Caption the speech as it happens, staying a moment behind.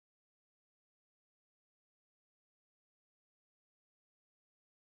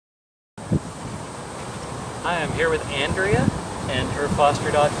I am here with Andrea and her foster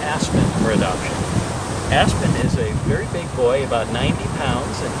dog Aspen for adoption. Aspen is a very big boy, about 90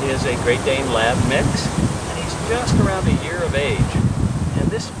 pounds, and he is a Great Dane Lab mix, and he's just around a year of age. And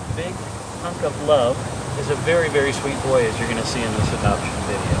this big hunk of love is a very, very sweet boy, as you're going to see in this adoption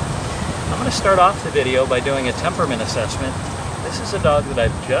video. I'm going to start off the video by doing a temperament assessment. This is a dog that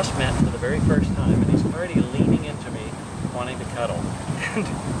I've just met for the very first time, and he's already leaning into me, wanting to cuddle, and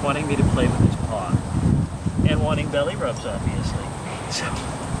wanting me to play with his paw, and wanting belly rubs, obviously. So,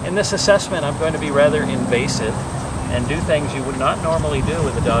 in this assessment, I'm going to be rather invasive and do things you would not normally do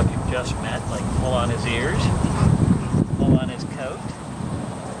with a dog you've just met, like pull on his ears, pull on his coat,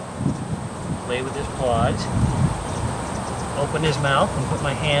 play with his paws, open his mouth and put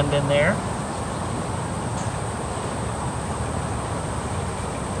my hand in there,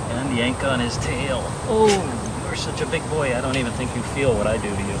 and yank on his tail. Oh, you're such a big boy, I don't even think you feel what I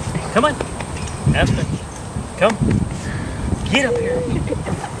do to you. Come on, Aspen, come. Get up here.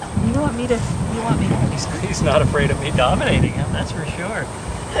 He's not afraid of me dominating him, that's for sure.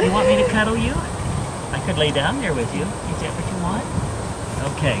 You want me to cuddle you? I could lay down there with you. Is that what you want?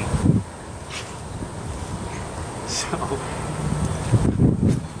 Okay. So,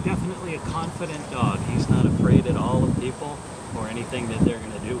 definitely a confident dog. He's not afraid at all of people or anything that they're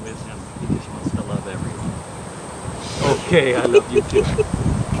going to do with him. He just wants to love everyone. Okay, I love you too.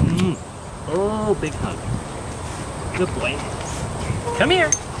 Oh, big hug. Good boy. Come here.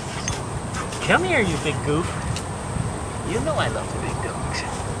 Come here, you big goof. You know I love the big dogs.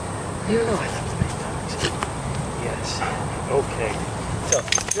 You know I love the big dogs. Yes. Okay. So,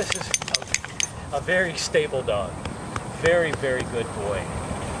 this is a very stable dog. Very, very good boy.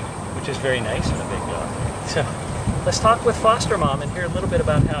 Which is very nice in a big dog. So, let's talk with foster mom and hear a little bit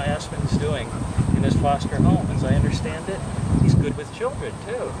about how Aspen's doing in his foster home. As I understand it, he's good with children,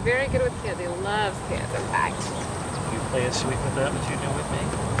 too. Very good with kids. He loves kids, in fact. You play as sweet with them as you do with me?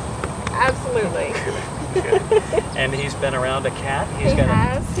 Absolutely. Good. And he's been around a cat? He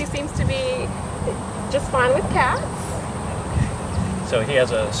has. He seems to be just fine with cats. So he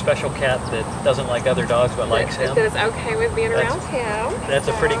has a special cat that doesn't like other dogs but likes him? That is okay with being around him. That's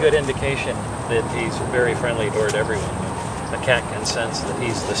a pretty good indication that he's very friendly toward everyone. A cat can sense that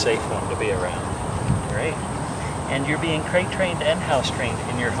he's the safe one to be around. Great. And you're being crate trained and house trained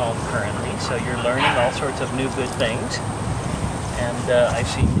in your home currently, so you're learning all sorts of new good things. And I've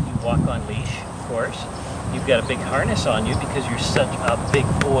seen that you walk on leash, of course. You've got a big harness on you because you're such a big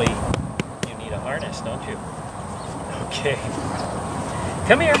boy. You need a harness, don't you? Okay.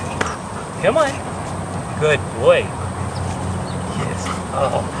 Come here. Come on. Good boy. Yes.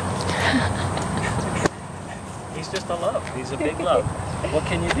 Oh. He's just a love. He's a big love. What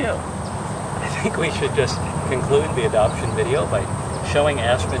can you do? I think we should just conclude the adoption video by showing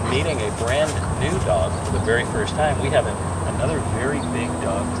Aspen meeting a brand new dog for the very first time. We have another very big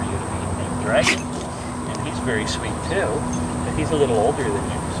dog for you to meet named Dragon. And he's very sweet too, but he's a little older than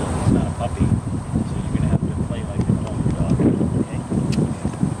you, so he's not a puppy. So you're going to have to play like an older dog. Okay?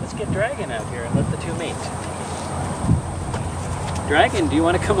 Let's get Dragon out here and let the two meet. Dragon, do you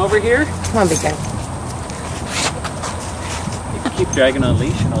want to come over here? Come on, big guy. You can keep Dragon on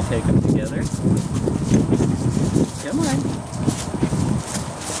leash and I'll take them together. Come on.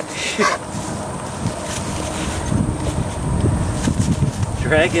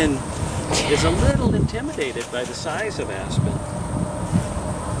 Dragon is a little intimidated by the size of Aspen.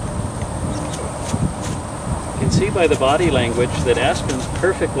 You can see by the body language that Aspen's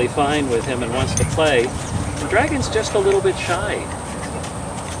perfectly fine with him and wants to play. And Dragon's just a little bit shy.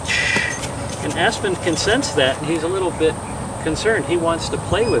 And Aspen can sense that, and he's a little bit concerned. He wants to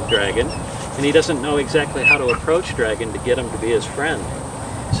play with Dragon, and he doesn't know exactly how to approach Dragon to get him to be his friend.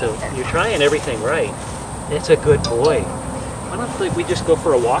 So you're trying everything right. It's a good boy. Why don't we just go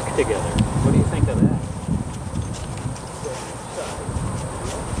for a walk together? What do you think of that?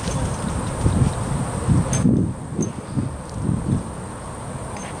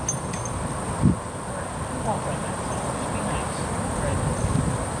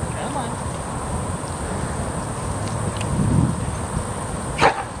 Come on.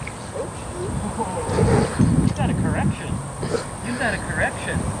 You got a correction. You got a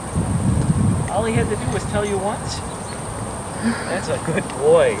correction. All he had to do was tell you once. That's a good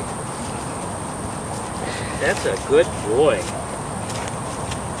boy. That's a good boy.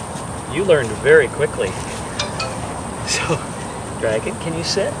 You learned very quickly. So, Dragon, can you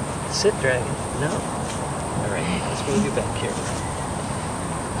sit? Sit, Dragon. No? Alright, let's move you back here.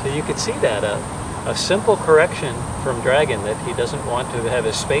 So you could see that, a simple correction from Dragon that he doesn't want to have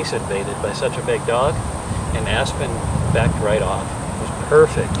his space invaded by such a big dog, and Aspen backed right off. It was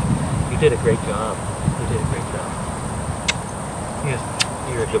perfect. He did a great job. You did a great job.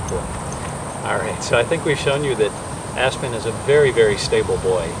 You're a good boy. All right, so I think we've shown you that Aspen is a very, very stable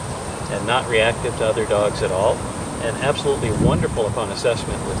boy and not reactive to other dogs at all, and absolutely wonderful upon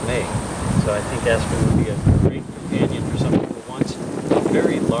assessment with me. So I think Aspen would be a great companion for someone who wants a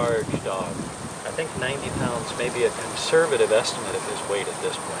very large dog. I think 90 pounds may be a conservative estimate of his weight at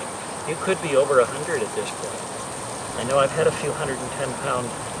this point. You could be over 100 at this point. I know I've had a few 110-pound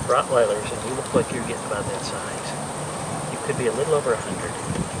Rottweilers, and you look like you're getting about that size. You could be a little over 100.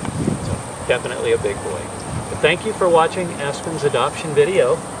 So definitely a big boy. But thank you for watching Aspen's adoption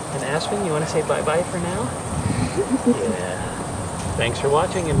video. And Aspen, you want to say bye-bye for now? Yeah. Thanks for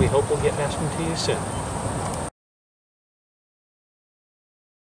watching, and we hope we'll get Aspen to you soon.